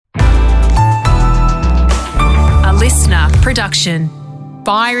production.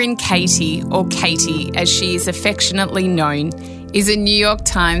 Byron Katie, or Katie as she is affectionately known, is a New York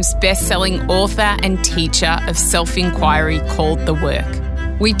Times best-selling author and teacher of self-inquiry called The Work.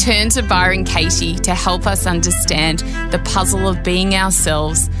 We turn to Byron Katie to help us understand the puzzle of being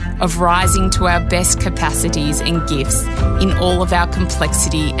ourselves, of rising to our best capacities and gifts in all of our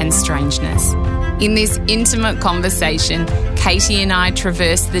complexity and strangeness. In this intimate conversation, Katie and I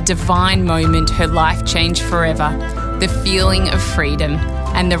traverse the divine moment her life changed forever, the feeling of freedom,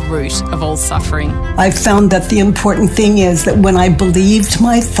 and the root of all suffering. I found that the important thing is that when I believed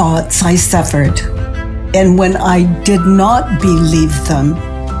my thoughts, I suffered. And when I did not believe them,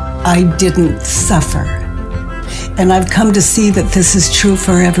 I didn't suffer. And I've come to see that this is true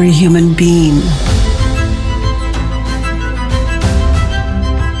for every human being.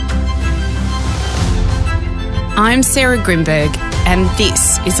 I'm Sarah Grimberg, and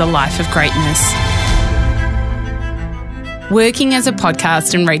this is A Life of Greatness. Working as a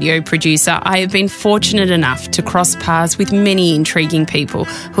podcast and radio producer, I have been fortunate enough to cross paths with many intriguing people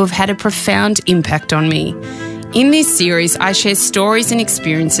who have had a profound impact on me. In this series, I share stories and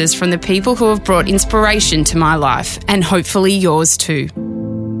experiences from the people who have brought inspiration to my life, and hopefully yours too.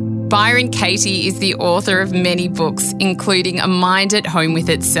 Byron Katie is the author of many books, including A Mind at Home with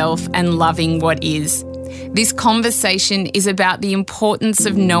Itself and Loving What Is. This conversation is about the importance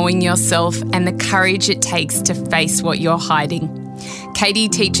of knowing yourself and the courage it takes to face what you're hiding. Katie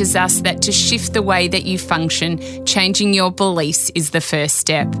teaches us that to shift the way that you function, changing your beliefs is the first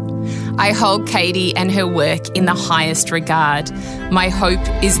step. I hold Katie and her work in the highest regard. My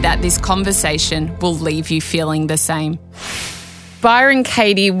hope is that this conversation will leave you feeling the same. Byron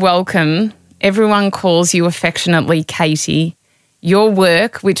Katie, welcome. Everyone calls you affectionately Katie. Your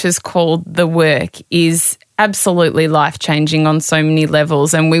work, which is called The Work, is absolutely life-changing on so many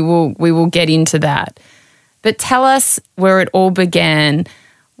levels, and we will get into that. But tell us where it all began.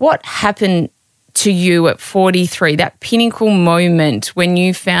 What happened to you at 43, that pinnacle moment when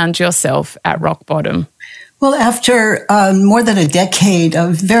you found yourself at rock bottom? Well, after more than a decade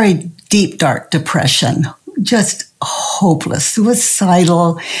of very deep, dark depression, just hopeless,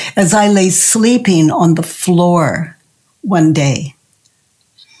 suicidal, as I lay sleeping on the floor one day,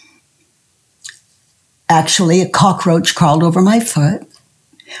 actually, a cockroach crawled over my foot.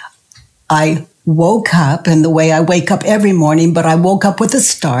 I woke up in the way I wake up every morning, but I woke up with a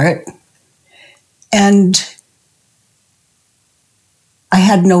start, and I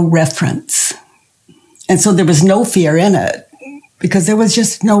had no reference. And so there was no fear in it because there was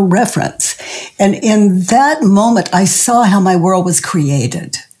just no reference. And in that moment, I saw how my world was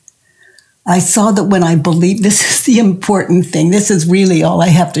created. I saw that when I believed, this is the important thing. This is really all I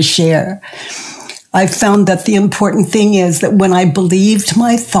have to share. I found that the important thing is that when I believed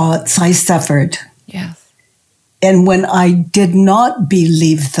my thoughts, I suffered. Yes. And when I did not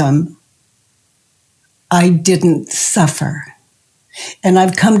believe them, I didn't suffer. And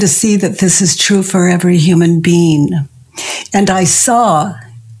I've come to see that this is true for every human being. And I saw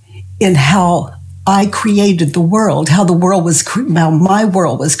in how I created the world, how the world was, how my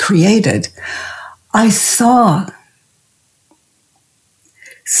world was created. I saw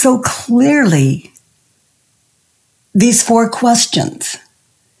so clearly these 4 questions,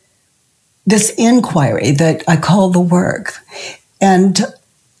 this inquiry that I call the work. And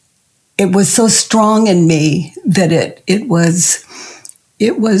it was so strong in me that it was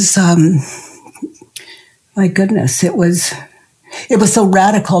my goodness, it was so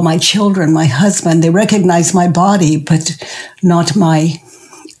radical. My children, my husband, they recognized my body, but not my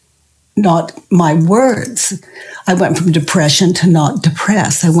words. I went from depression to not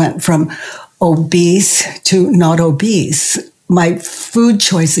depressed. I went from obese to not obese. My food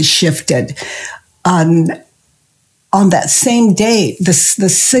choices shifted. On that same day, the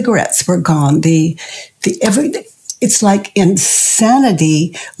cigarettes were gone. It's like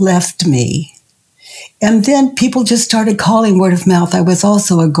insanity left me. And then people just started calling word of mouth. I was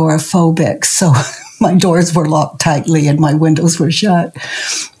also agoraphobic, so my doors were locked tightly and my windows were shut.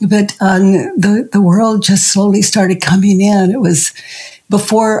 But the world just slowly started coming in. It was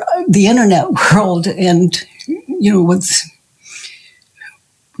before the internet world, and we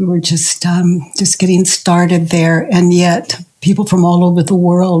were just getting started there, and yet people from all over the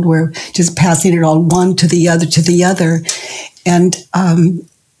world were just passing it on one to the other, and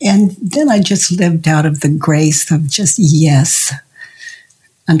then I just lived out of the grace of just yes,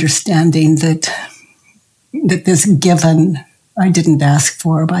 understanding that this given I didn't ask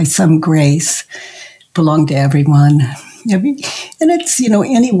for by some grace belonged to everyone. And it's,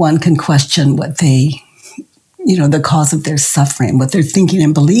 anyone can question what they, the cause of their suffering, what they're thinking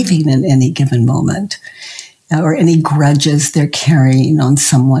and believing in any given moment. or any grudges they're carrying on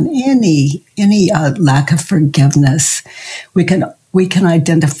someone, any lack of forgiveness. We can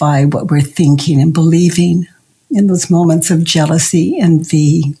identify what we're thinking and believing in those moments of jealousy,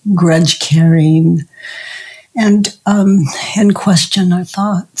 envy, grudge carrying, and question our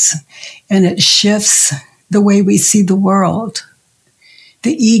thoughts. And it shifts the way we see the world.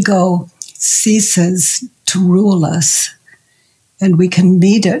 The ego ceases to rule us, and we can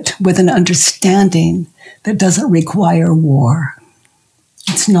meet it with an understanding that doesn't require war.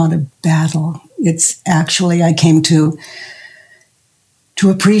 It's not a battle. It's actually, I came to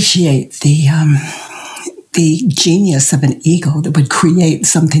appreciate the genius of an ego that would create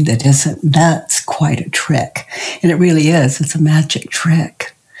something that isn't. That's quite a trick. And it really is. It's a magic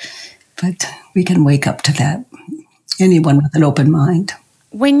trick. But we can wake up to that. Anyone with an open mind.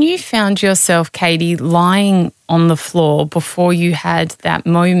 When you found yourself, Katie, lying on the floor before you had that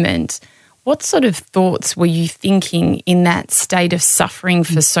moment, what sort of thoughts were you thinking in that state of suffering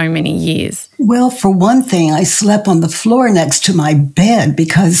for so many years? Well, for one thing, I slept on the floor next to my bed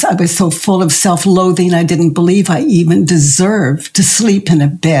because I was so full of self-loathing I didn't believe I even deserved to sleep in a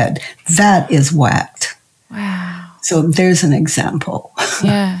bed. That is whacked. Wow. So there's an example.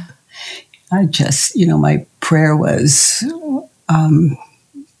 Yeah. I just, my prayer was...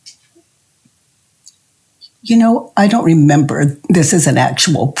 I don't remember this as an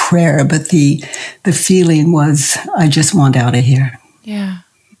actual prayer, but the feeling was, I just want out of here. Yeah.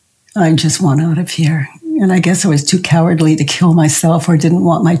 I just want out of here. And I guess I was too cowardly to kill myself or didn't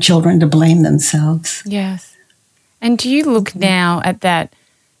want my children to blame themselves. Yes. And do you look now at that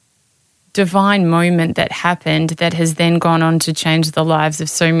divine moment that happened that has then gone on to change the lives of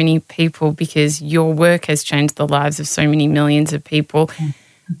so many people because your work has changed the lives of so many millions of people?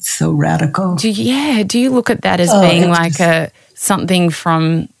 It's so radical. Do you look at that as being like something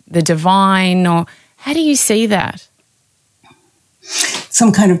from the divine, or how do you see that?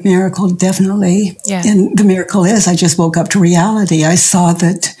 Some kind of miracle, definitely. Yeah. And the miracle is I just woke up to reality. I saw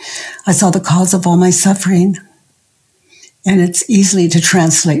the cause of all my suffering. And it's easily to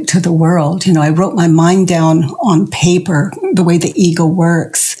translate to the world. I wrote my mind down on paper, the way the ego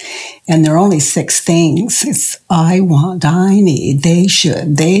works. And there are only 6 things. It's I want, I need, they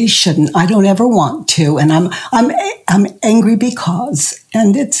should, they shouldn't, I don't ever want to. And I'm angry because,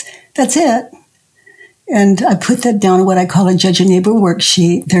 and that's it. And I put that down in what I call a judge a neighbor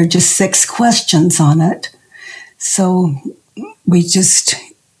worksheet. There are just 6 questions on it. So we just,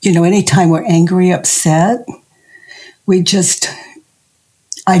 anytime we're angry, upset, we just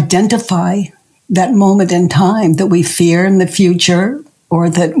identify that moment in time that we fear in the future or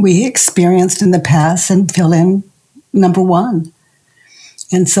that we experienced in the past and fill in number 1.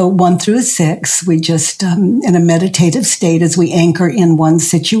 And so 1 through 6, we just, in a meditative state, as we anchor in one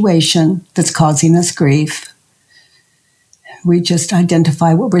situation that's causing us grief, we just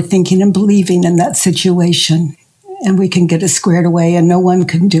identify what we're thinking and believing in that situation, and we can get it squared away, and no one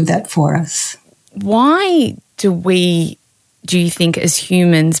can do that for us. Why do you think as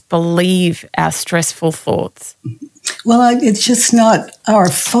humans believe our stressful thoughts? Well, it's just not our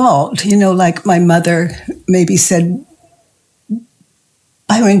fault. Like my mother maybe said,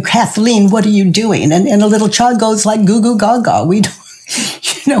 Byron, Kathleen, what are you doing? And a little child goes like goo goo gaga. We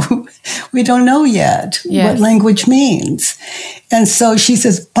don't know yet what language means. And so she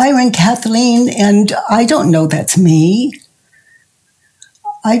says, Byron, Kathleen, and I don't know that's me.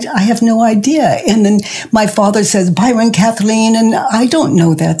 I have no idea. And then my father says, Byron, Kathleen, and I don't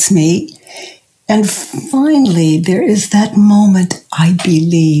know that's me. And finally, there is that moment, I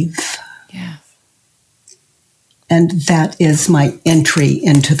believe. Yeah. And that is my entry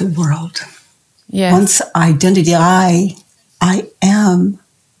into the world. Yes. Once identity, I am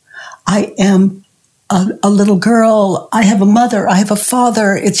a little girl. I have a mother. I have a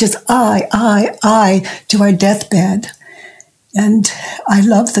father. It's just I to our deathbed. And I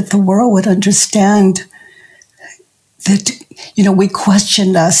love that the world would understand that, we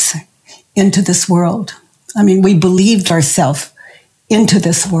questioned us into this world. I mean, we believed ourselves into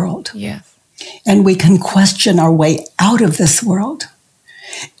this world. Yes. And we can question our way out of this world.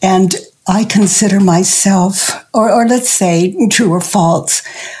 And I consider myself, or let's say, true or false,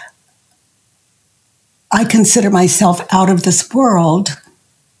 I consider myself out of this world,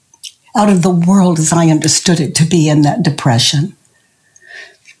 out of the world as I understood it to be in that depression,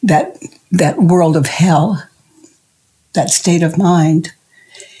 that world of hell, that state of mind.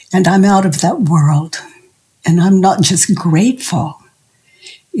 And I'm out of that world. And I'm not just grateful.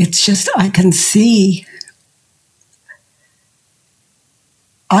 It's just I can see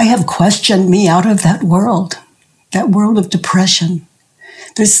I have questioned me out of that world of depression,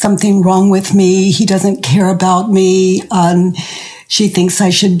 there's something wrong with me. He doesn't care about me. She thinks I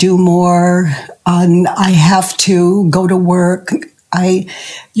should do more. I have to go to work.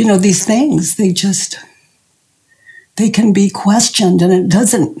 These things, they can be questioned, and it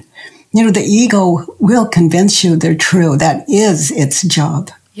doesn't, the ego will convince you they're true. That is its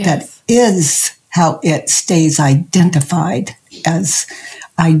job. Yes. That is how it stays identified as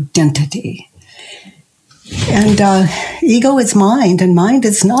identity. And ego is mind, and mind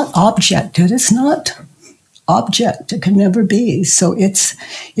is not object. It is not object. It can never be. So it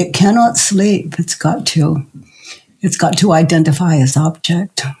cannot sleep. It's got to identify as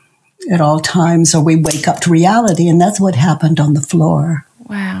object at all times, or we wake up to reality, and that's what happened on the floor.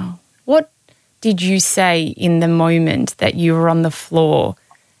 Wow. What did you say in the moment that you were on the floor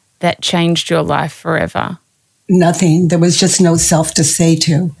that changed your life forever? Nothing. There was just no self to say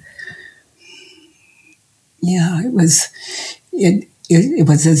to. Yeah, it was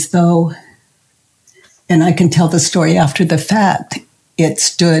as though, and I can tell the story after the fact, it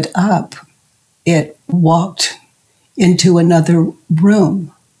stood up, it walked into another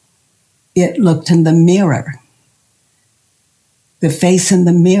room, it looked in the mirror, the face in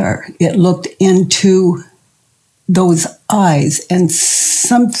the mirror, it looked into those eyes, and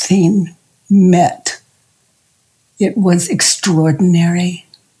something met. It was extraordinary.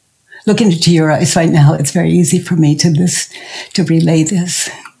 Looking into your eyes right now, it's very easy for me to relay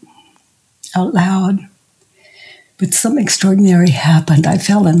this out loud. But something extraordinary happened. I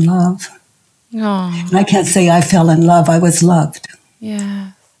fell in love. Oh. And I can't say I fell in love. I was loved.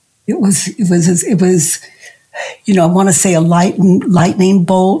 Yeah. It was. I want to say a lightning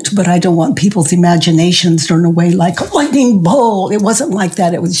bolt, but I don't want people's imaginations thrown away like a lightning bolt. It wasn't like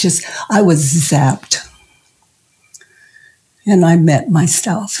that. It was just, I was zapped. And I met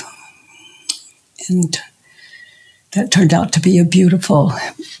myself. And that turned out to be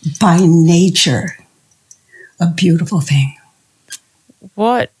by nature, a beautiful thing.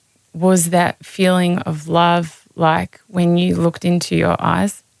 What was that feeling of love like when you looked into your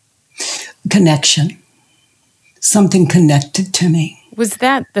eyes? Connection. Something connected to me. Was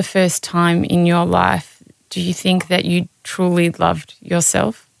that the first time in your life, do you think, that you truly loved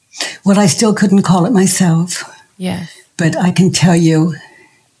yourself? Well, I still couldn't call it myself. Yes. But I can tell you,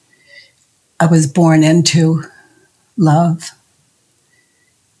 I was born into love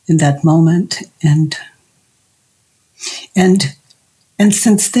in that moment. And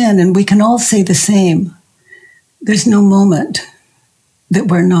since then, and we can all say the same, there's no moment that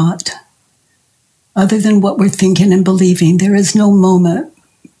we're not. Other than what we're thinking and believing, there is no moment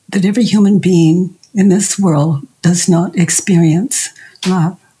that every human being in this world does not experience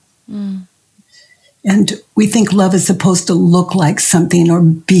love. Mm. And we think love is supposed to look like something or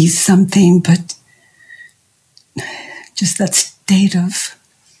be something, but just that state of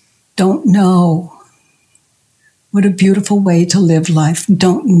don't know. What a beautiful way to live life.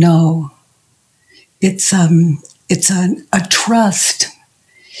 Don't know. It's a trust.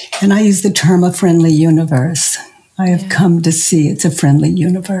 And I use the term a friendly universe. I have come to see it's a friendly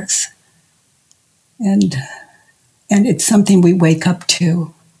universe. And it's something we wake up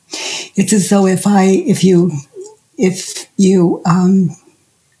to. It's as though if you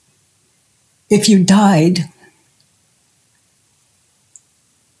died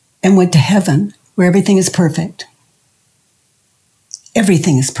and went to heaven where everything is perfect.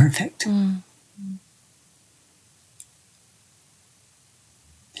 Everything is perfect. Mm.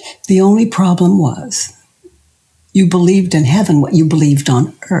 The only problem was you believed in heaven what you believed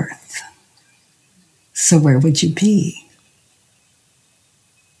on earth. So where would you be?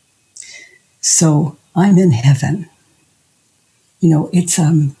 So I'm in heaven. It's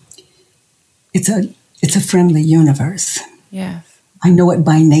a friendly universe. Yes. I know it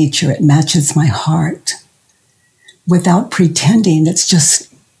by nature. It matches my heart. Without pretending, it's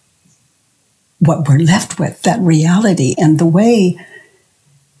just what we're left with, that reality. And the way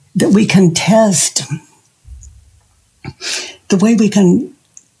that we can test,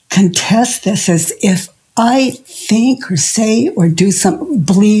 this is if I think or say or do something,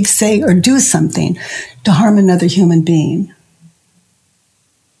 believe, say or do something to harm another human being.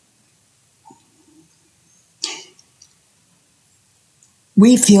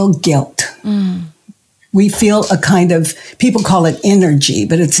 We feel guilt. Mm. We feel a kind of, people call it energy,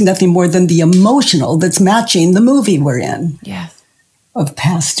 but it's nothing more than the emotional that's matching the movie we're in. Yes. Of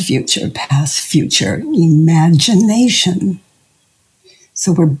past, future, imagination.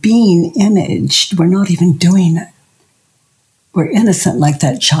 So we're being imaged. We're not even doing it. We're innocent like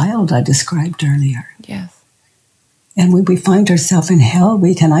that child I described earlier. Yes. And when we find ourselves in hell,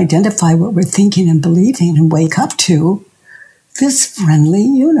 we can identify what we're thinking and believing and wake up to this friendly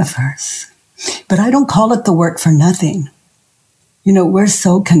universe. But I don't call it the work for nothing. We're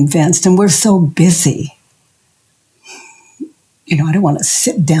so convinced and we're so busy. I don't want to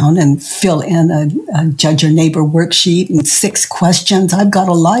sit down and fill in a judge your neighbor worksheet and 6 questions. I've got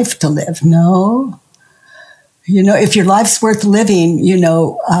a life to live. No. If your life's worth living,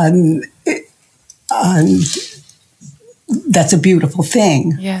 that's a beautiful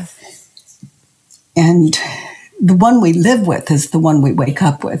thing. Yes. And the one we live with is the one we wake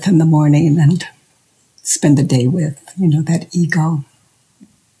up with in the morning and spend the day with, that ego,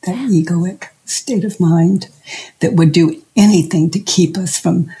 that egoic state of mind that would do anything to keep us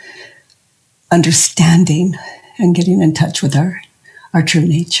from understanding and getting in touch with our true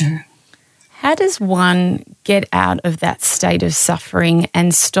nature. How does one get out of that state of suffering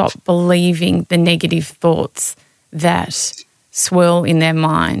and stop believing the negative thoughts that swirl in their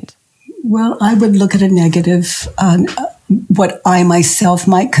mind? Well, I would look at a negative, what I myself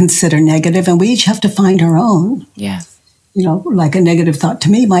might consider negative, and we each have to find our own. Yeah. Like a negative thought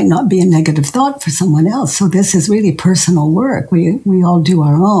to me might not be a negative thought for someone else. So this is really personal work. We all do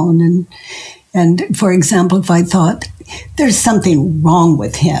our own. And for example, if I thought, there's something wrong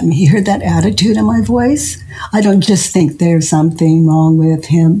with him, you hear that attitude in my voice? I don't just think there's something wrong with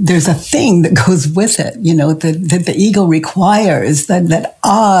him. There's a thing that goes with it, that the ego requires, that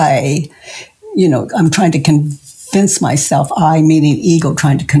I'm trying to convince myself, I meaning ego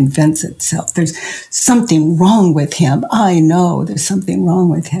trying to convince itself. There's something wrong with him. I know there's something wrong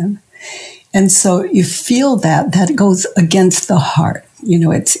with him. And so you feel that goes against the heart.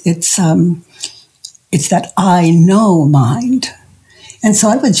 It's that I know mind. And so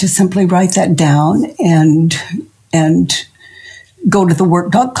I would just simply write that down and go to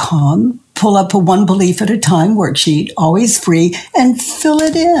thework.com, pull up a one belief at a time worksheet, always free, and fill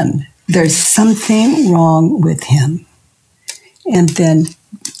it in. There's something wrong with him. And then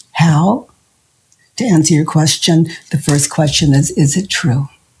how? To answer your question, the first question is it true?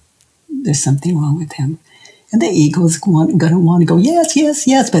 There's something wrong with him. And the ego is going to want to go, yes, yes,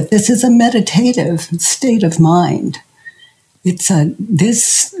 yes, but this is a meditative state of mind.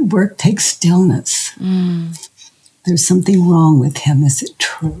 This work takes stillness. There's something wrong with him. Is it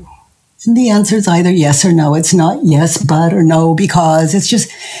true? And the answer is either yes or no. It's not yes, but, or no, because. It's just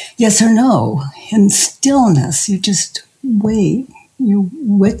yes or no. In stillness, you just wait. You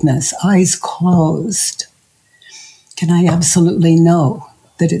witness, eyes closed. Can I absolutely know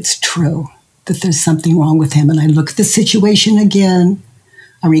that it's true, that there's something wrong with him? And I look at the situation again.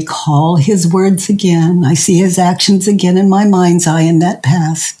 I recall his words again. I see his actions again in my mind's eye in that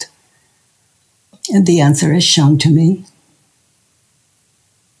past. And the answer is shown to me.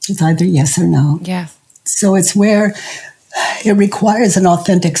 It's either yes or no. Yeah. So it's where it requires an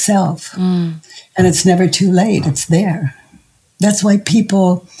authentic self. And it's never too late. It's there. That's why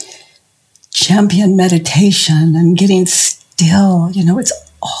people champion meditation and getting still. It's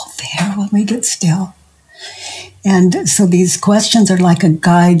all there when we get still. And so these questions are like a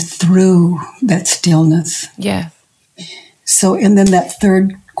guide through that stillness. Yeah. So, and then that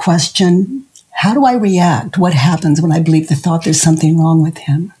third question, how do I react? What happens when I believe the thought there's something wrong with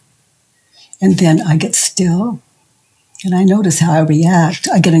him? And then I get still and I notice how I react.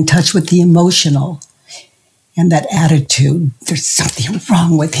 I get in touch with the emotional and that attitude. There's something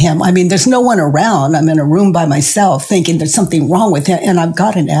wrong with him. I mean, there's no one around. I'm in a room by myself thinking there's something wrong with him. And I've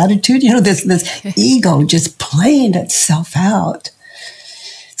got an attitude, this ego just playing itself out.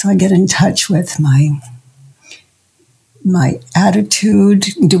 So I get in touch with my attitude.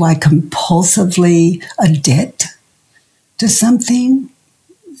 Do I compulsively addict to something?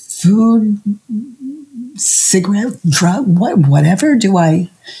 Food, cigarette, drug, whatever? Do I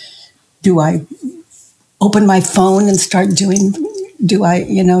open my phone and start doing,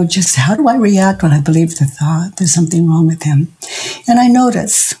 just how do I react when I believe the thought there's something wrong with him? And I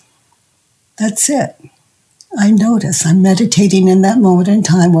notice. That's it. I notice. I'm meditating in that moment in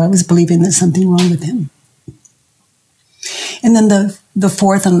time where I was believing there's something wrong with him. And then the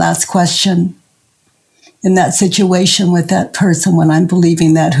fourth and last question, in that situation with that person, when I'm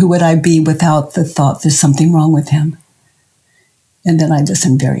believing that, who would I be without the thought there's something wrong with him? And then I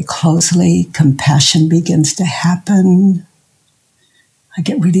listen very closely. Compassion begins to happen. I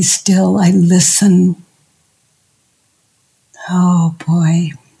get really still. I listen. Oh,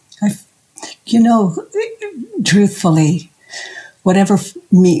 boy. Truthfully, whatever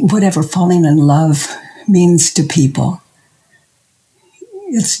falling in love means to people,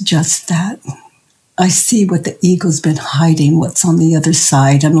 it's just that. I see what the ego's been hiding, what's on the other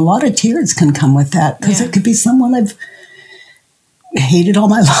side. And a lot of tears can come with that because it could be someone I've hated all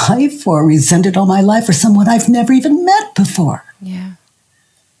my life or resented all my life or someone I've never even met before. Yeah.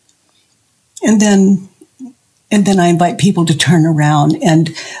 And then I invite people to turn around,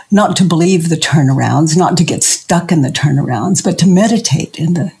 and not to believe the turnarounds, not to get stuck in the turnarounds, but to meditate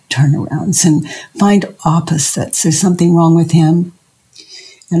in the turnarounds and find opposites. There's something wrong with him.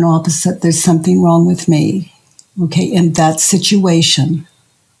 And opposite, there's something wrong with me. Okay, in that situation,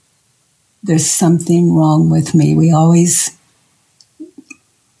 there's something wrong with me.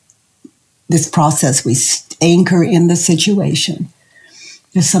 This process, we anchor in the situation.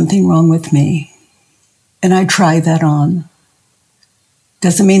 There's something wrong with me. And I try that on.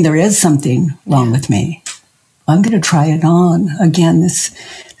 Doesn't mean there is something wrong with me. I'm going to try it on. Again, this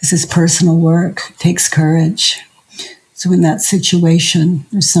is personal work. It takes courage. So in that situation,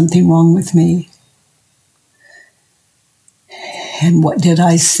 there's something wrong with me. And what did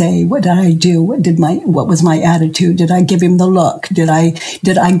I say? What did I do? What was my attitude? Did I give him the look? Did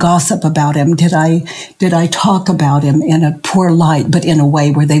I gossip about him? Did I talk about him in a poor light, but in a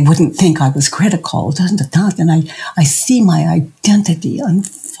way where they wouldn't think I was critical? And I see my identity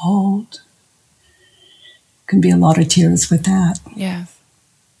unfold. Can be a lot of tears with that. Yeah.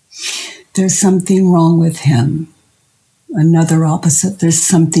 There's something wrong with him. Another opposite, there's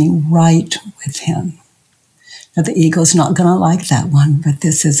something right with him. Now, the ego's not going to like that one, but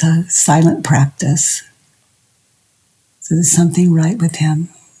this is a silent practice. So there's something right with him.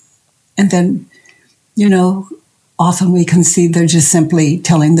 And then, often we can see they're just simply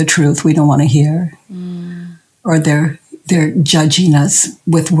telling the truth we don't want to hear. Or they're judging us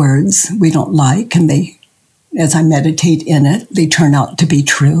with words we don't like, and as I meditate in it, they turn out to be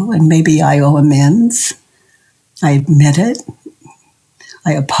true, and maybe I owe amends. I admit it.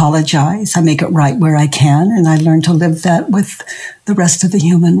 I apologize. I make it right where I can, and I learn to live that with the rest of the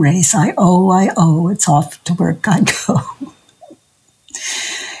human race. I owe. It's off to work I go.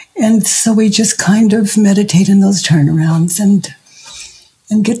 And so we just kind of meditate in those turnarounds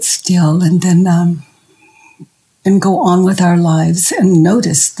and get still, and then and go on with our lives and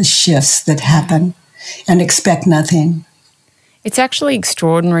notice the shifts that happen and expect nothing. It's actually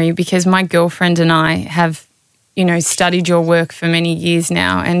extraordinary because my girlfriend and I have studied your work for many years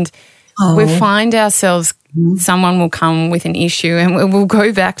now, and we find ourselves, someone will come with an issue and we'll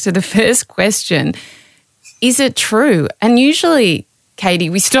go back to the first question, is it true? And usually, Katie,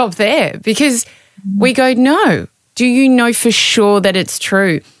 we stop there because we go, no, do you know for sure that it's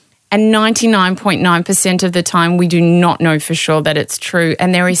true? And 99.9% of the time we do not know for sure that it's true.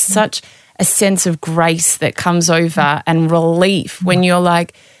 And there is such a sense of grace that comes over and relief when you're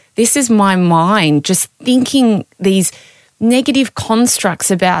like, this is my mind just thinking these negative constructs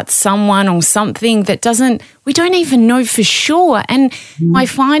about someone or something that we don't even know for sure. And I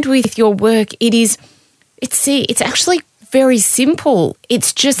find with your work, it's actually very simple.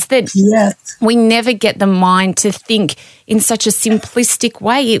 It's just that we never get the mind to think in such a simplistic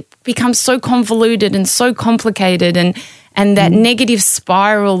way. It becomes so convoluted and so complicated, and that negative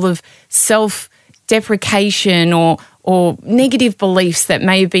spiral of self-deprecation or negative beliefs that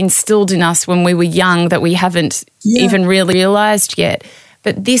may have been instilled in us when we were young that we haven't even really realized yet.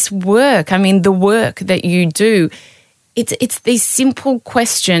 But this work, the work that you do, it's these simple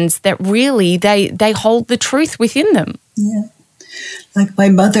questions that really they hold the truth within them. Yeah. Like my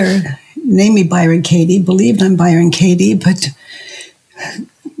mother named me Byron Katie, believed I'm Byron Katie, but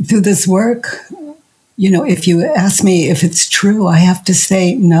through this work, if you ask me if it's true, I have to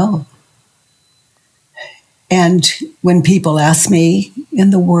say no. And when people ask me in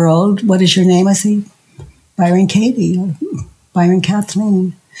the world, what is your name? I say, Byron Katie or Byron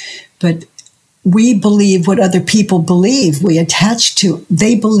Kathleen. But we believe what other people believe. We attach to,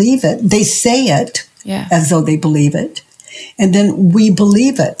 they believe it. They say it as though they believe it. And then we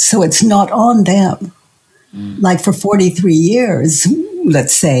believe it. So it's not on them. Like for 43 years,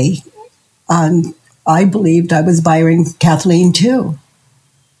 let's say, I believed I was Byron Kathleen too.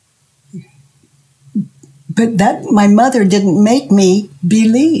 But that my mother didn't make me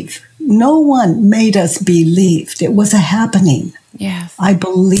believe. No one made us believe. It was a happening. Yes. I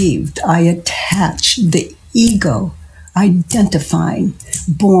believed. I attached the ego, identifying,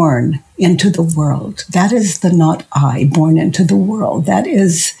 born into the world. That is the not I, born into the world. That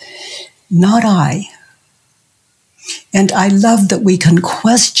is not I. And I love that we can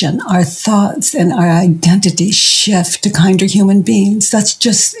question our thoughts and our identity shift to kinder human beings. That's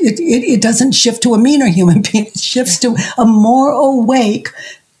just, it doesn't shift to a meaner human being. It shifts to a more awake,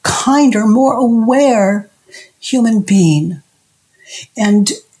 kinder, more aware human being. And,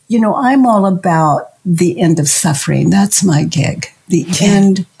 I'm all about the end of suffering. That's my gig. The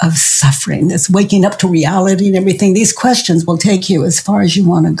end of suffering. This waking up to reality and everything. These questions will take you as far as you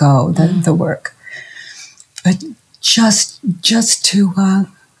want to go, the work. But just to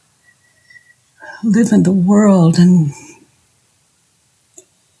live in the world and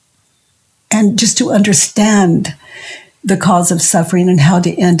just to understand the cause of suffering and how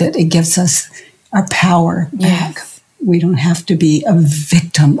to end it. It gives us our power back. Yes. We don't have to be a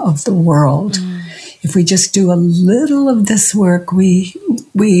victim of the world. If we just do a little of this work, we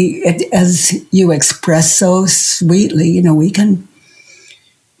as you express so sweetly, we can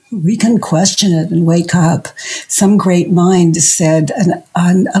question it and wake up. Some great mind said,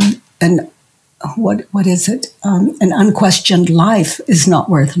 what is it? An unquestioned life is not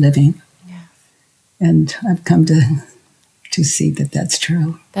worth living. Yeah. And I've come to see that that's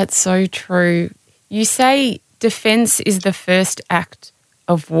true. That's so true. You say defense is the first act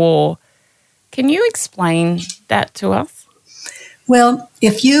of war. Can you explain that to us? Well,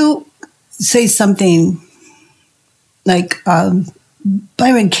 if you say something like,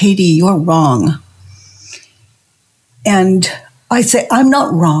 Byron, Katie, you're wrong. And I say, I'm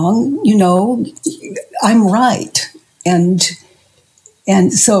not wrong, I'm right. And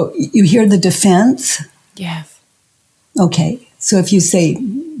so you hear the defense? Yes. Okay. So if you say,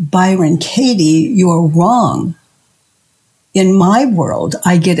 Byron, Katie, you're wrong. In my world,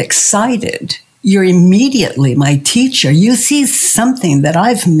 I get excited. You're immediately my teacher. You see something that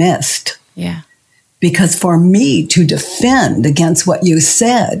I've missed. Yeah. Because for me to defend against what you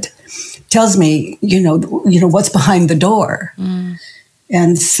said tells me, what's behind the door.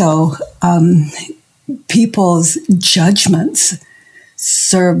 And so people's judgments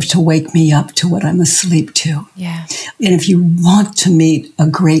serve to wake me up to what I'm asleep to. Yeah. And if you want to meet a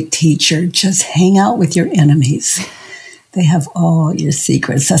great teacher, just hang out with your enemies. They have all your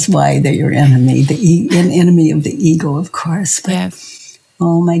secrets. That's why they're your enemy, an enemy of the ego, of course. But, Yes.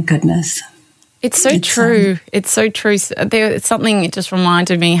 Oh, my goodness. It's so true. It's so true. It's something, it just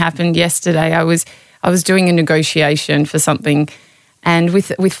reminded me, happened yesterday. I was doing a negotiation for something, and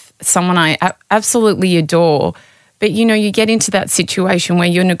with someone I absolutely adore. But, you get into that situation where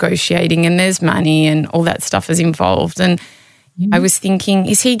you're negotiating and there's money and all that stuff is involved. And I was thinking,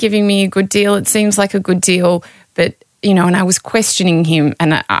 is he giving me a good deal? It seems like a good deal. But, and I was questioning him,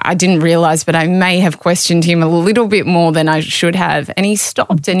 and I didn't realize, but I may have questioned him a little bit more than I should have. And he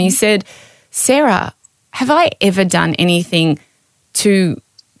stopped and he said, Sarah, have I ever done anything to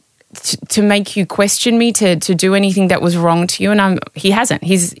make you question me, to do anything that was wrong to you? And he hasn't.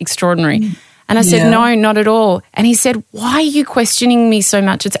 He's extraordinary. And I said, no, not at all. And he said, why are you questioning me so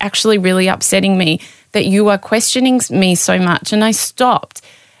much? It's actually really upsetting me that you are questioning me so much. And I stopped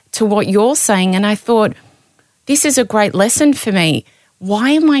to what you're saying, and I thought, this is a great lesson for me.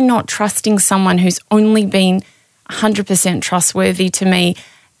 Why am I not trusting someone who's only been 100% trustworthy to me?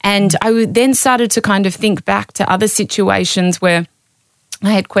 And I then started to kind of think back to other situations where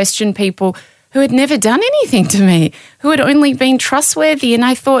I had questioned people who had never done anything to me, who had only been trustworthy. And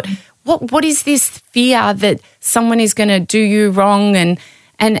I thought, what is this fear that someone is going to do you wrong? And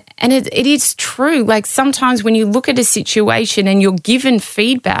it is true. Like sometimes when you look at a situation and you're given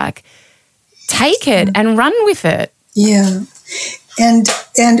feedback, take it and run with it. Yeah. And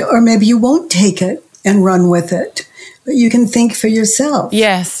or maybe you won't take it and run with it, but you can think for yourself.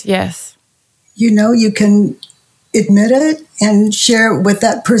 Yes, yes. You can admit it and share with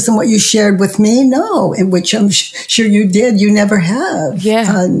that person what you shared with me. No, in which I'm sure you did. You never have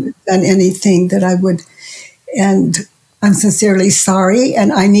done anything that I would. And I'm sincerely sorry.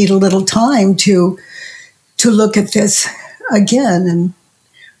 And I need a little time to look at this again and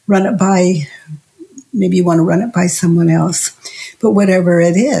run it by, maybe you want to run it by someone else, but whatever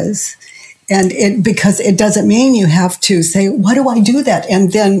it is. And because it doesn't mean you have to say, why do I do that?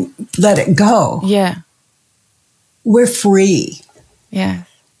 And then let it go. Yeah. We're free. Yeah.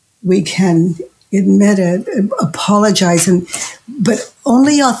 We can admit it, apologize, but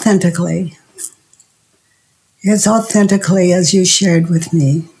only authentically. As authentically as you shared with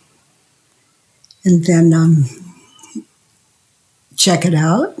me. And then check it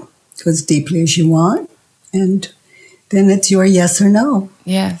out, go as deeply as you want, and then it's your yes or no.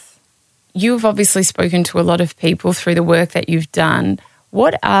 Yes. You've obviously spoken to a lot of people through the work that you've done.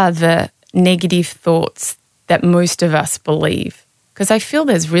 What are the negative thoughts that most of us believe? Because I feel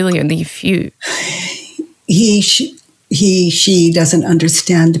there's really only a few. She doesn't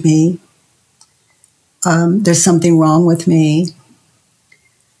understand me. There's something wrong with me.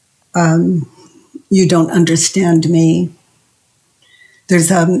 You don't understand me.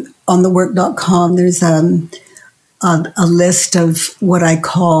 There's on thework.com, there's a list of what I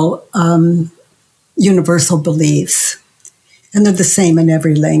call universal beliefs, and they're the same in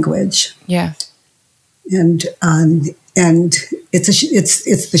every language. Yeah. And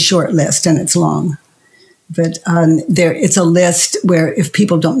it's the short list, and it's long, But it's a list where if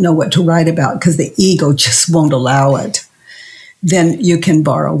people don't know what to write about because the ego just won't allow it, then you can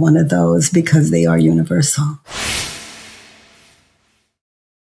borrow one of those because they are universal.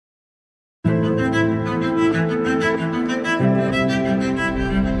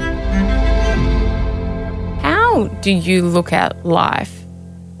 How do you look at life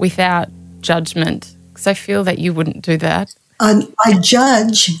without judgment? Because I feel that you wouldn't do that. I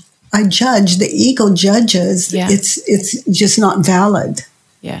judge. The ego judges. Yeah. It's just not valid.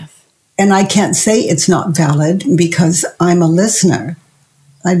 Yes. And I can't say it's not valid because I'm a listener.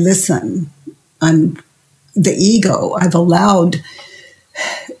 I listen. I'm the ego. I've allowed,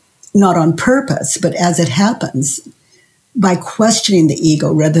 not on purpose, but as it happens, by questioning the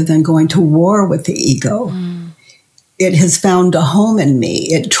ego rather than going to war with the ego. It has found a home in me.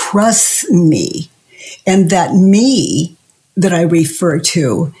 It trusts me. And that me that I refer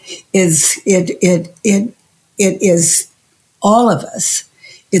to is it is all of us.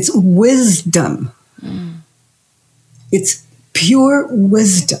 It's wisdom. It's pure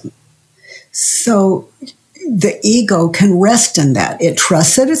wisdom. So the ego can rest in that. It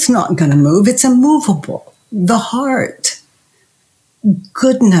trusts that it's not going to move. It's immovable. The heart,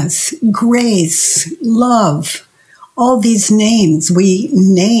 goodness, grace, love, all these names we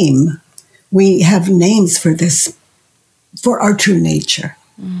name. We have names for this, for our true nature.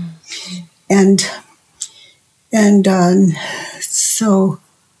 And so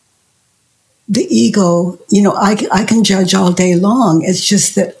the ego, I can judge all day long. It's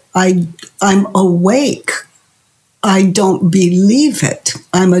just that I'm awake. I don't believe it.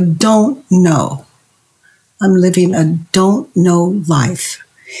 I'm a don't know. I'm living a don't know life.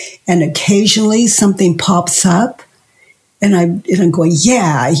 And occasionally something pops up and I'm going,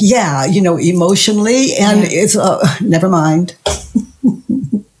 yeah, emotionally. And it's, never mind.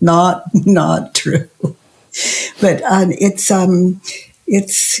 Not true. But I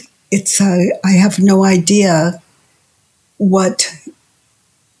have no idea what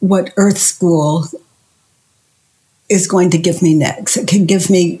Earth School is going to give me next. It can give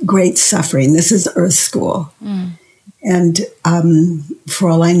me great suffering. This is Earth School. And for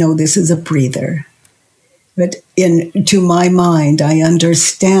all I know, this is a breather. But to my mind, I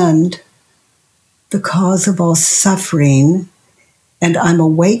understand the cause of all suffering, and I'm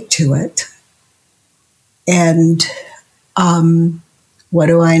awake to it. And what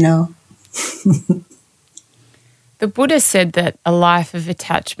do I know? The Buddha said that a life of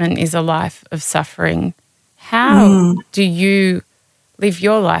attachment is a life of suffering. How do you live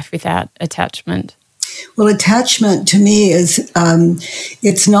your life without attachment? Well, attachment to me is,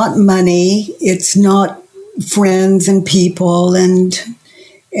 it's not money, it's not friends and people and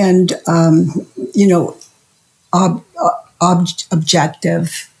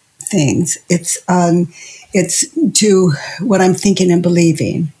objective things. It's to what I'm thinking and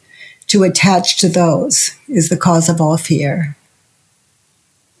believing. To attach to those is the cause of all fear.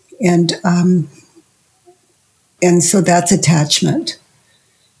 And so that's attachment.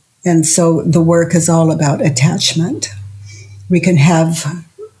 And so the work is all about attachment. We can have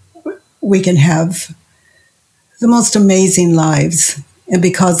the most amazing lives, and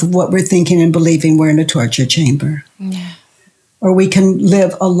because of what we're thinking and believing, we're in a torture chamber. Yeah. Or we can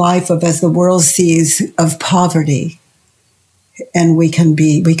live a life of, as the world sees, of poverty, and we can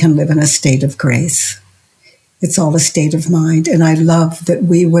live in a state of grace. It's all a state of mind, and I love that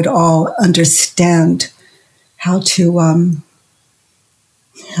we would all understand how to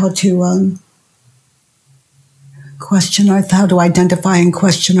question how to identify and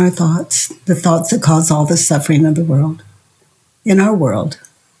question our thoughts, the thoughts that cause all the suffering of the world, in our world.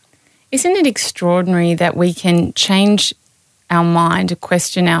 Isn't it extraordinary that we can change our mind to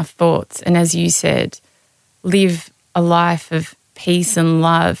question our thoughts and, as you said, live a life of peace and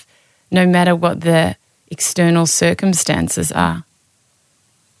love no matter what the external circumstances are?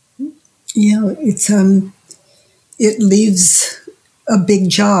 Yeah, it leaves a big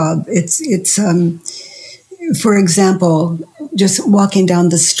job. It's for example, just walking down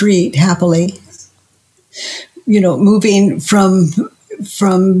the street happily, moving from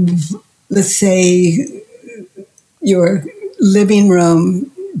let's say your living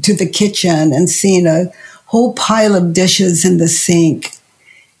room to the kitchen and seeing a whole pile of dishes in the sink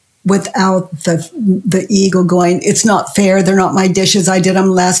without the ego going, it's not fair, they're not my dishes, I did them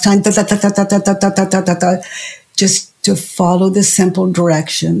last time, just to follow the simple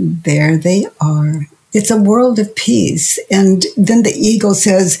direction. There they are. It's a world of peace. And then the ego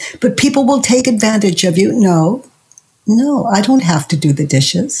says, but people will take advantage of you. No, I don't have to do the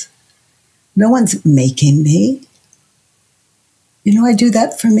dishes. No one's making me. I do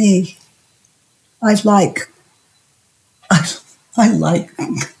that for me. I like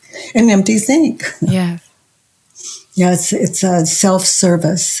an empty sink. Yes. Yes, it's a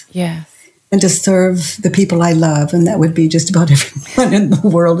self-service. Yes. And to serve the people I love, and that would be just about everyone in the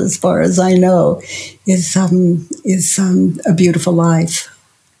world, as far as I know, is a beautiful life.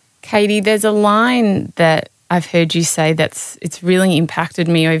 Katie, there's a line that I've heard you say it's really impacted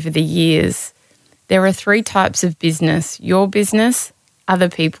me over the years. There are 3 types of business: your business, other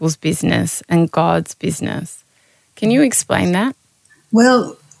people's business, and God's business. Can you explain that?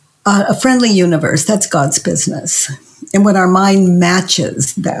 Well, a friendly universe, that's God's business. And when our mind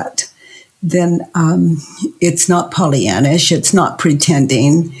matches that, then it's not Pollyannish, it's not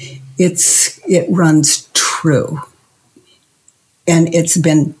pretending, it runs true. And it's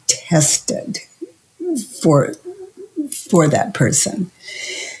been tested for that person.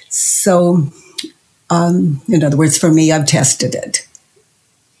 So, in other words, for me, I've tested it.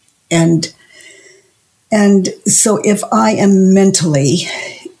 And so if I am mentally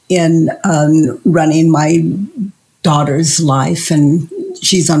in running my daughter's life, and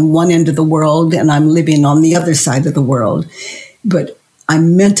she's on one end of the world and I'm living on the other side of the world, but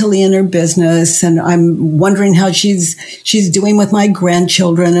I'm mentally in her business and I'm wondering how she's doing with my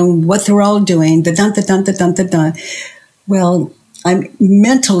grandchildren and what they're all doing. Well, I'm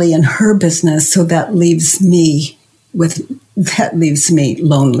mentally in her business, so that leaves me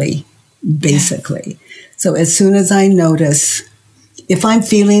lonely, basically. So as soon as I notice, if I'm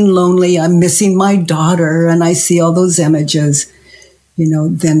feeling lonely, I'm missing my daughter, and I see all those images,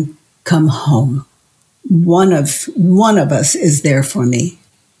 then come home. One of us is there for me.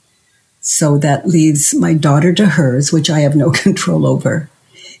 So that leaves my daughter to hers, which I have no control over,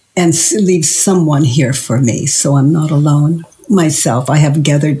 and leaves someone here for me. So I'm not alone. Myself, I have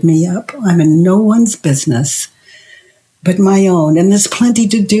gathered me up. I'm in no one's business but my own. And there's plenty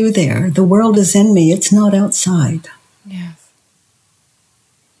to do there. The world is in me. It's not outside. Yes.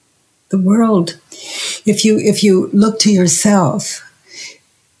 The world, if you look to yourself,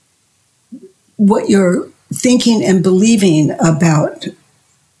 what you're thinking and believing about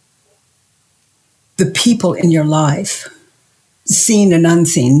the people in your life, seen and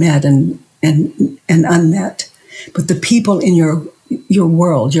unseen, met and unmet, but the people in your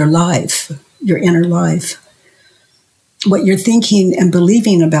world, your life, your inner life, what you're thinking and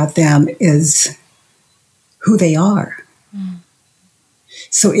believing about them is who they are. Mm.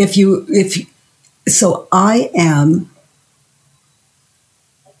 So I am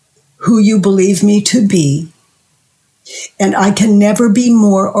who you believe me to be, and I can never be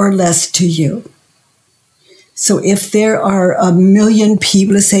more or less to you. So if there are 1 million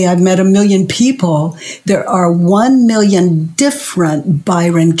people, let's say I've met 1 million people, there are 1 million different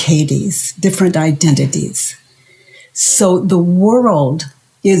Byron Katies, different identities. So the world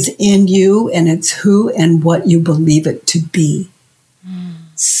is in you, and it's who and what you believe it to be. Mm.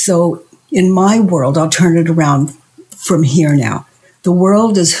 So in my world, I'll turn it around from here now. The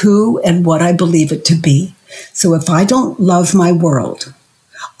world is who and what I believe it to be. So if I don't love my world,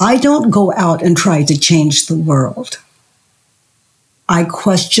 I don't go out and try to change the world. I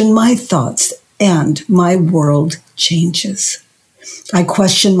question my thoughts, and my world changes. I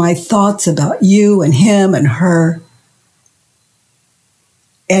question my thoughts about you and him and her.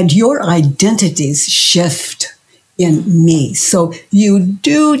 And your identities shift in me. So you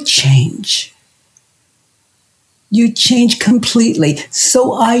do change. You change completely.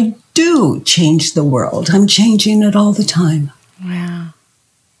 So I do change the world. I'm changing it all the time. Wow.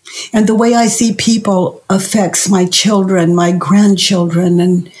 And the way I see people affects my children, my grandchildren,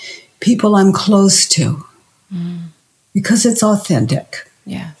 and people I'm close to. Mm. Because it's authentic.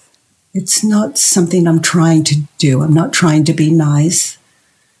 Yes. It's not something I'm trying to do. I'm not trying to be nice.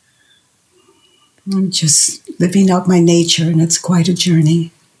 I'm just living out my nature, and it's quite a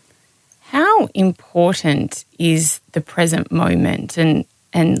journey. How important is the present moment and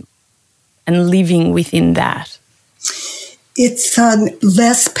living within that? It's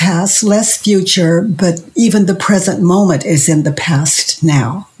less past, less future, but even the present moment is in the past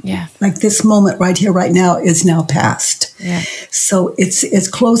now. Yeah. Like this moment right here, right now is now past. Yeah. So it's as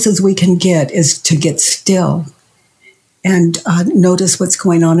close as we can get is to get still and notice what's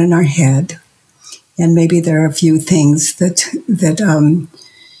going on in our head. And maybe there are a few things that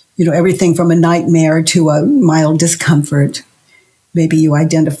everything from a nightmare to a mild discomfort. Maybe you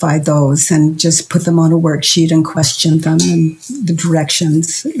identify those and just put them on a worksheet and question them. And the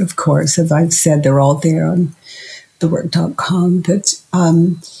directions, of course, as I've said, they're all there on thework.com. But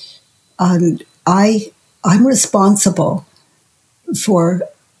I'm responsible for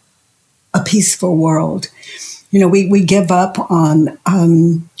a peaceful world. We give up on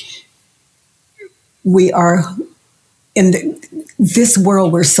we are in this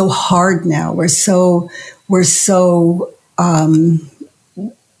world. We're so hard now. We're so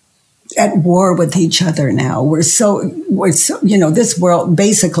at war with each other now. We're so, this world,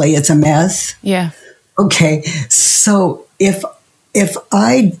 basically it's a mess. Yeah. Okay. So if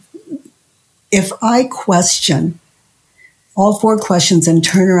I question all 4 questions and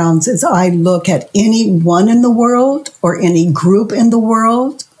turnarounds as I look at any one in the world or any group in the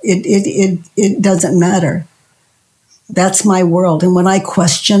world, it doesn't matter. That's my world. And when I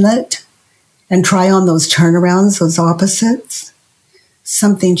question it and try on those turnarounds, those opposites,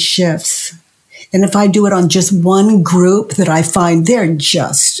 something shifts. And if I do it on just one group that I find they're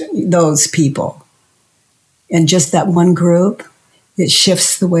just those people, and just that one group, it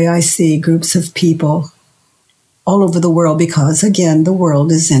shifts the way I see groups of people all over the world, because again, the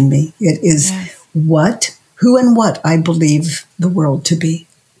world is in me. It is who and what I believe the world to be.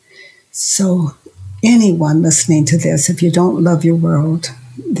 So anyone listening to this, if you don't love your world,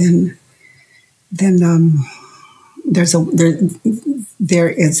 then there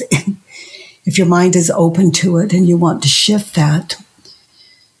is, if your mind is open to it and you want to shift that,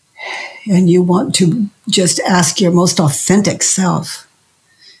 and you want to just ask your most authentic self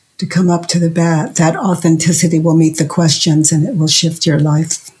to come up to the bat, that authenticity will meet the questions and it will shift your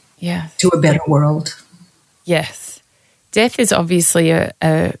life to a better world. Yes. Death is obviously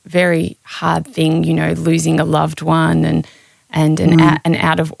a very hard thing, losing a loved one and an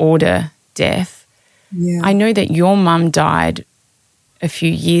out of order death. Yeah. I know that your mum died a few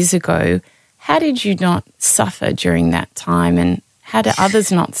years ago. How did you not suffer during that time, and how do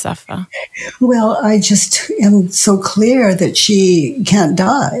others not suffer? Well, I just am so clear that she can't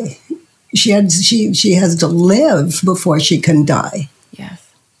die. She has to live before she can die.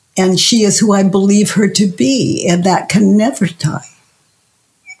 Yes. And she is who I believe her to be, and that can never die.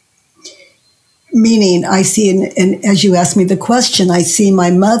 Meaning, I see, and as you asked me the question, I see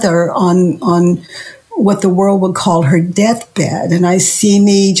my mother on what the world would call her deathbed, and I see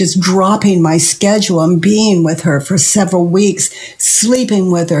me just dropping my schedule and being with her for several weeks,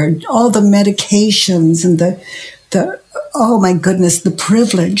 sleeping with her, all the medications and the oh my goodness, the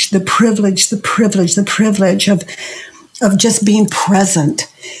privilege of just being present.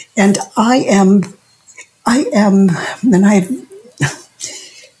 And I am, and I've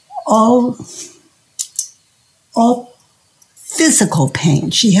all physical pain.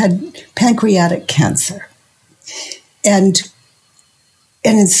 She had pancreatic cancer and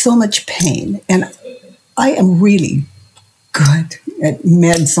in so much pain. And I am really good at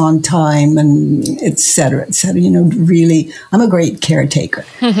meds on time and et cetera, really, I'm a great caretaker.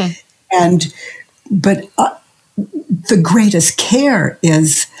 But the greatest care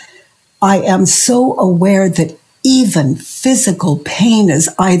is I am so aware that even physical pain is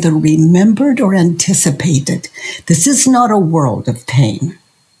either remembered or anticipated. This is not a world of pain.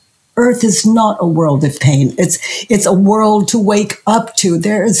 Earth is not a world of pain. It's a world to wake up to.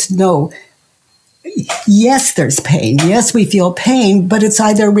 There is no, yes, there's pain. Yes, we feel pain, but it's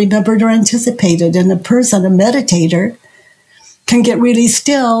either remembered or anticipated. And a person, a meditator, can get really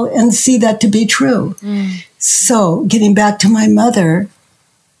still and see that to be true. So getting back to my mother,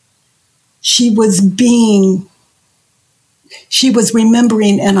 she was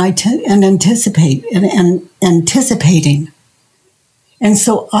remembering and anticipating. And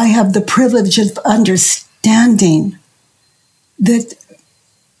so I have the privilege of understanding that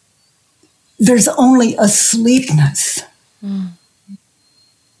there's only a sleepness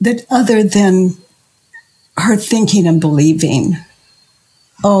that other than her thinking and believing,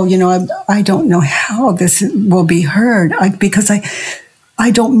 I don't know how this will be heard because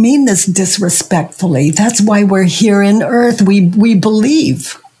I don't mean this disrespectfully. That's why we're here in Earth. We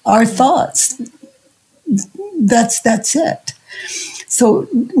believe our thoughts. That's it. So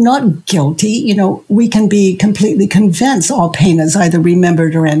not guilty. We can be completely convinced all pain is either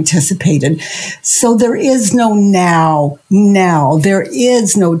remembered or anticipated. So there is no now. There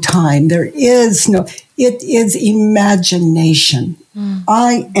is no time. It is imagination.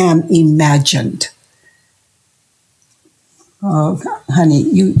 I am imagined. Oh, honey,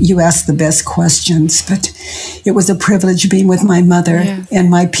 you asked the best questions, but it was a privilege being with my mother, and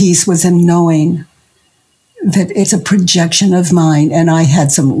my peace was in knowing that it's a projection of mine, and I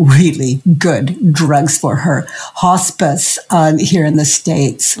had some really good drugs for her. Hospice here in the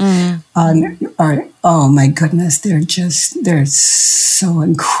States, oh my goodness, they're so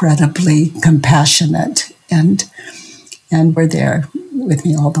incredibly compassionate, and were there with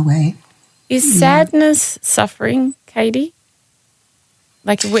me all the way. Is sadness suffering, Katie?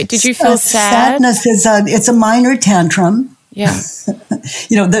 Like, did you feel sad? Sadness is it's a minor tantrum. Yeah.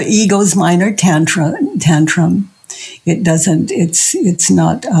 The ego's minor tantrum. It doesn't. It's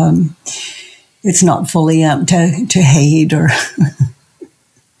not. It's not fully amped to hate or.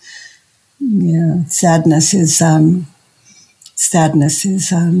 Yeah, sadness is. Sadness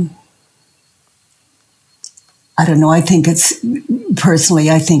is. I don't know. I think it's personally.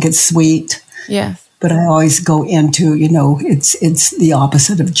 I think it's sweet. Yes. But I always go into. It's the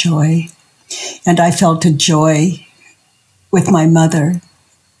opposite of joy, and I felt a joy with my mother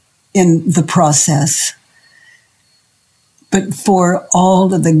in the process. But for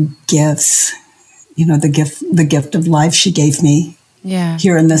all of the gifts, the gift of life she gave me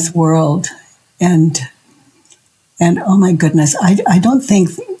here in this world. And oh my goodness, I don't think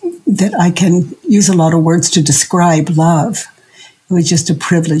that I can use a lot of words to describe love. It was just a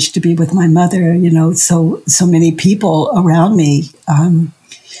privilege to be with my mother, so many people around me,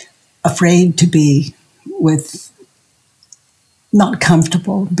 afraid to be with, not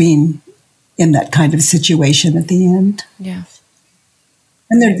comfortable being in that kind of situation at the end. Yes.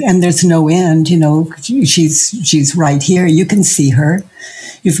 And there's no end, she's right here. You can see her.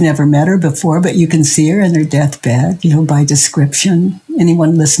 You've never met her before, but you can see her in her deathbed, by description.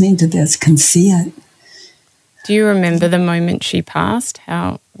 Anyone listening to this can see it. Do you remember the moment she passed?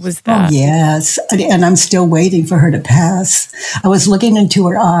 How was that? Oh, yes. And I'm still waiting for her to pass. I was looking into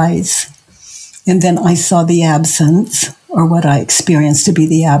her eyes, and then I saw the absence, or what I experienced to be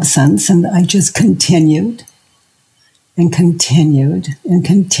the absence, and I just continued and continued and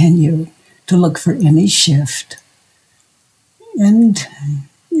continued to look for any shift. And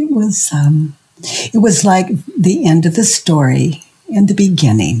it was like the end of the story and the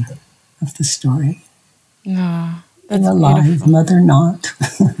beginning of the story. No, that's alive, beautiful. Mother not.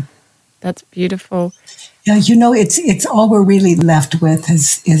 That's beautiful. Yeah, it's all we're really left with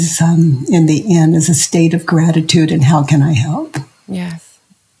is in the end is a state of gratitude and how can I help? Yes.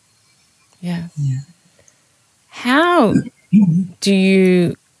 Yes. Yeah. How do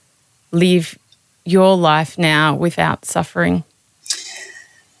you live your life now without suffering?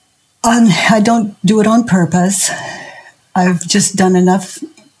 I don't do it on purpose. I've just done enough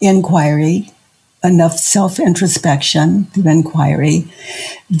inquiry, enough self-introspection through inquiry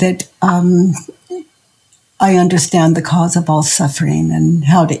that I understand the cause of all suffering and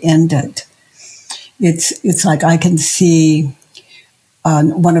how to end it. It's like I can see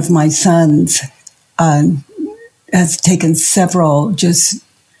one of my sons has taken several just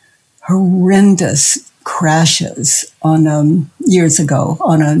horrendous crashes on years ago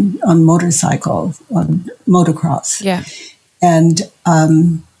on motorcycle, on motocross. Yeah. And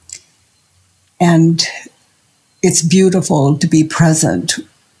it's beautiful to be present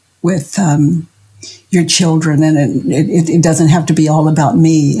with your children, and it doesn't have to be all about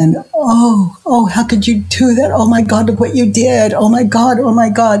me. And oh, how could you do that? Oh my God, look what you did! Oh my God!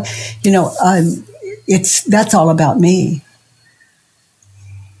 That's all about me.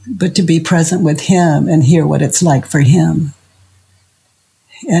 But to be present with him and hear what it's like for him,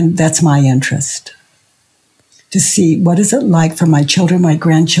 and that's my interest. To see what is it like for my children, my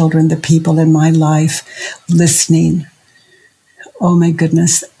grandchildren, the people in my life, listening. Oh my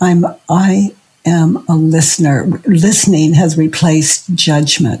goodness, I am a listener. Listening has replaced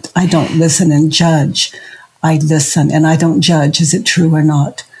judgment. I don't listen and judge. I listen and I don't judge. Is it true or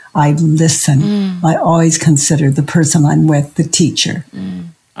not? I listen. I always consider the person I'm with the teacher.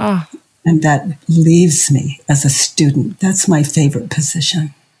 Oh. And that leaves me as a student. That's my favorite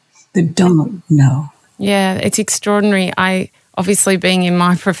position. The don't know. Yeah, it's extraordinary. I obviously, being in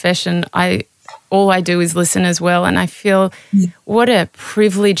my profession, all I do is listen as well, and I feel what a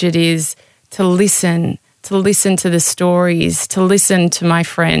privilege it is to listen to the stories, to listen to my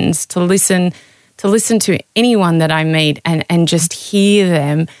friends, to listen to anyone that I meet, and just hear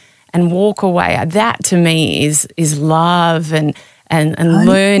them and walk away. That to me is love and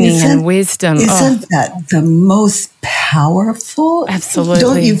learning and wisdom. Isn't that the most powerful? Absolutely.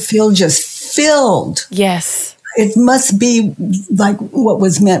 Don't you feel just filled? Yes. It must be like what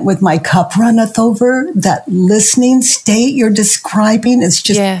was meant with my cup runneth over. That listening state you're describing is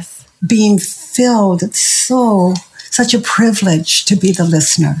just being filled. It's such a privilege to be the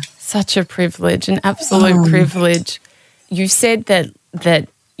listener. Such a privilege, an absolute privilege. You said that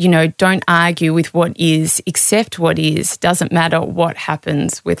don't argue with what is, accept what is. Doesn't matter what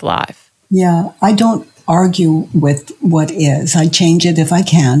happens with life. Yeah, I don't argue with what is. I change it if I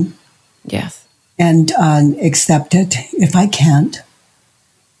can. Yes. And accept it if I can't.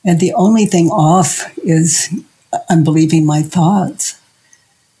 And the only thing off is I'm believing my thoughts.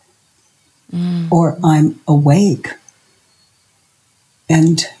 Or I'm awake.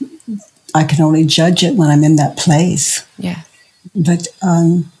 And I can only judge it when I'm in that place. Yeah. But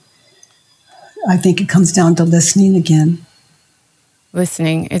I think it comes down to listening again.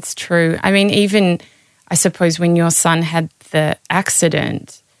 Listening, it's true. I mean, even, I suppose, when your son had the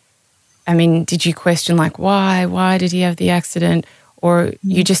accident, I mean, did you question, like, why did he have the accident? Or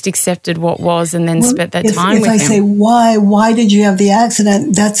you just accepted what was and then spent that time with him? If I say, why did you have the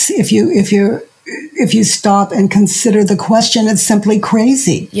accident? That's, if you stop and consider the question, it's simply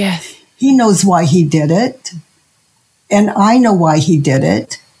crazy. Yes. He knows why he did it. And I know why he did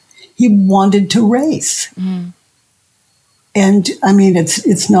it. He wanted to race. Mm. And I mean,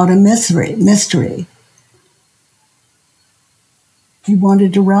 it's not a mystery. He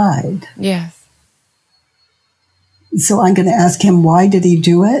wanted to ride. Yes. So I'm going to ask him, why did he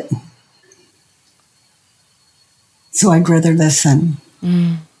do it? So I'd rather listen.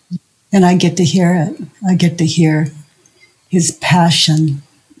 Mm. And I get to hear it. I get to hear his passion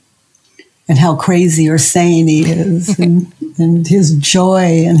and how crazy or sane he is and his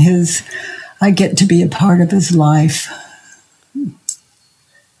joy and I get to be a part of his life.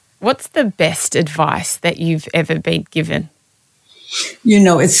 What's the best advice that you've ever been given? You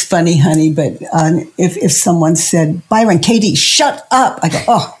know, it's funny, honey, but if someone said, Byron, Katie, shut up, I go,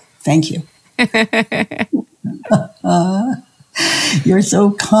 oh, thank you. You're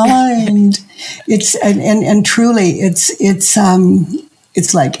so kind. It's and truly,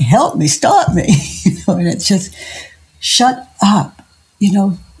 it's like, help me, stop me, and it's just shut up,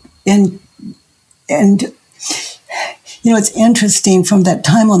 and it's interesting from that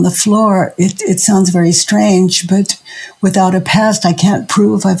time on the floor. It sounds very strange, but without a past, I can't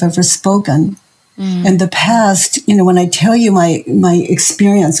prove I've ever spoken. Mm. And the past, when I tell you my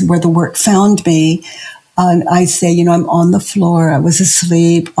experience where the work found me, I say, I'm on the floor, I was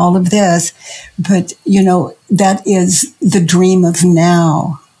asleep, all of this. But, that is the dream of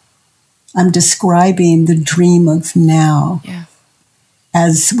now. I'm describing the dream of now. Yeah.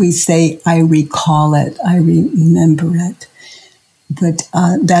 As we say, I recall it, I remember it. But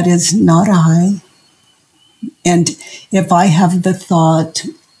that is not I. And if I have the thought,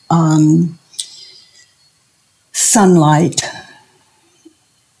 sunlight,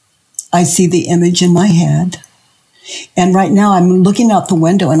 I see the image in my head. And right now I'm looking out the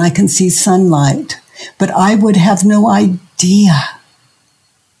window and I can see sunlight. But I would have no idea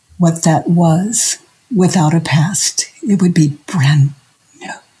what that was without a past. It would be brand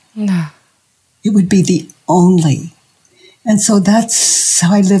new. No. It would be the only. And so that's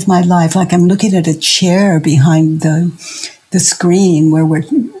how I live my life. Like I'm looking at a chair behind the screen where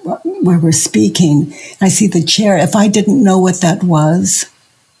we're speaking. I see the chair. If I didn't know what that was,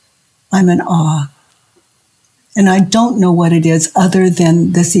 I'm in awe. And I don't know what it is other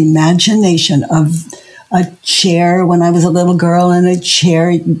than this imagination of a chair when I was a little girl and a chair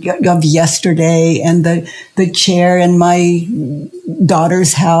of yesterday and the chair in my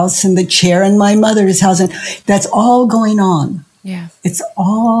daughter's house and the chair in my mother's house. And that's all going on. Yeah. It's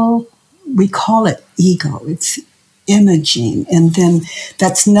all, we call it ego. It's imaging. And then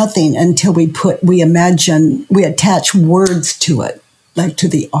that's nothing until we imagine, we attach words to it, like to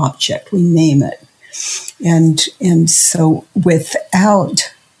the object, we name it. And so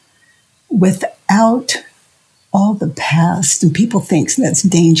without all the past, and people think that's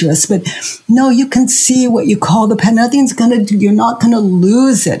dangerous, but no, you can see what you call the past. You're not going to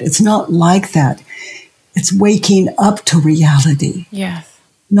lose it. It's not like that. It's waking up to reality. Yes.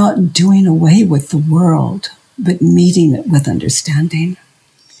 Not doing away with the world, but meeting it with understanding.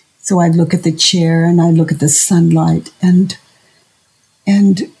 So I look at the chair and I look at the sunlight and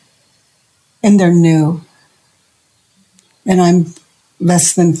they're new. And I'm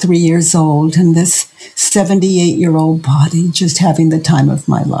less than 3 years old in this 78-year-old body, just having the time of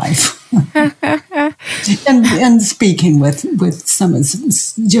my life. and speaking with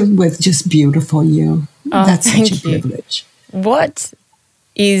just beautiful you. Oh, that's such a privilege.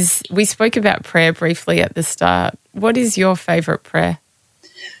 We spoke about prayer briefly at the start. What is your favorite prayer?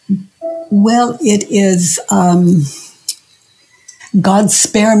 Well, it is, God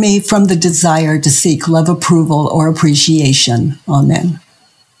spare me from the desire to seek love, approval, or appreciation. Amen.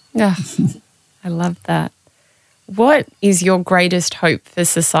 Yeah, I love that. What is your greatest hope for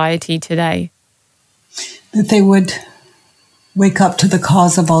society today? That they would wake up to the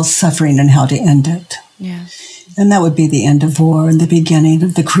cause of all suffering and how to end it. Yeah. And that would be the end of war and the beginning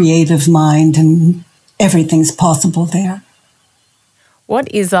of the creative mind, and everything's possible there.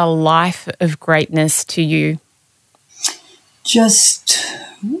 What is a life of greatness to you? Just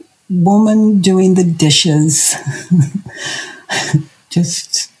woman doing the dishes,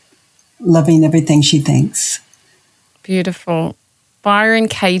 just loving everything she thinks. Beautiful. Byron,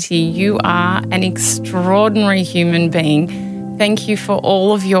 Katie, you are an extraordinary human being. Thank you for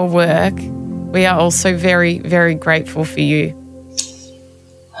all of your work. We are also very, very grateful for you.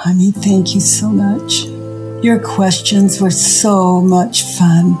 Honey, thank you so much. Your questions were so much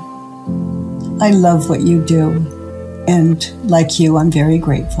fun. I love what you do. And like you, I'm very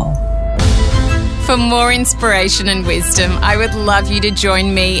grateful. For more inspiration and wisdom, I would love you to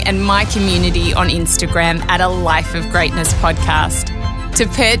join me and my community on Instagram at A Life of Greatness podcast. To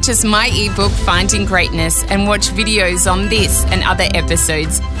purchase my ebook, Finding Greatness, and watch videos on this and other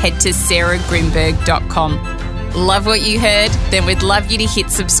episodes, head to sarahgrimberg.com. Love what you heard? Then we'd love you to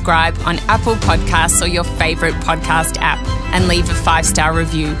hit subscribe on Apple Podcasts or your favourite podcast app and leave a 5-star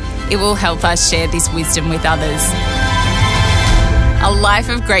review. It will help us share this wisdom with others. A Life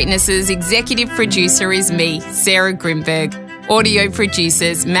of Greatness's executive producer is me, Sarah Grimberg. Audio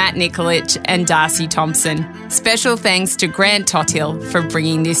producers Matt Nikolic and Darcy Thompson. Special thanks to Grant Tothill for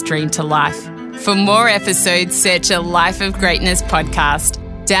bringing this dream to life. For more episodes, search A Life of Greatness podcast.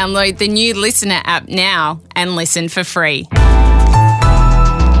 Download the new Listener app now and listen for free.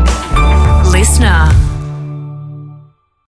 Listener.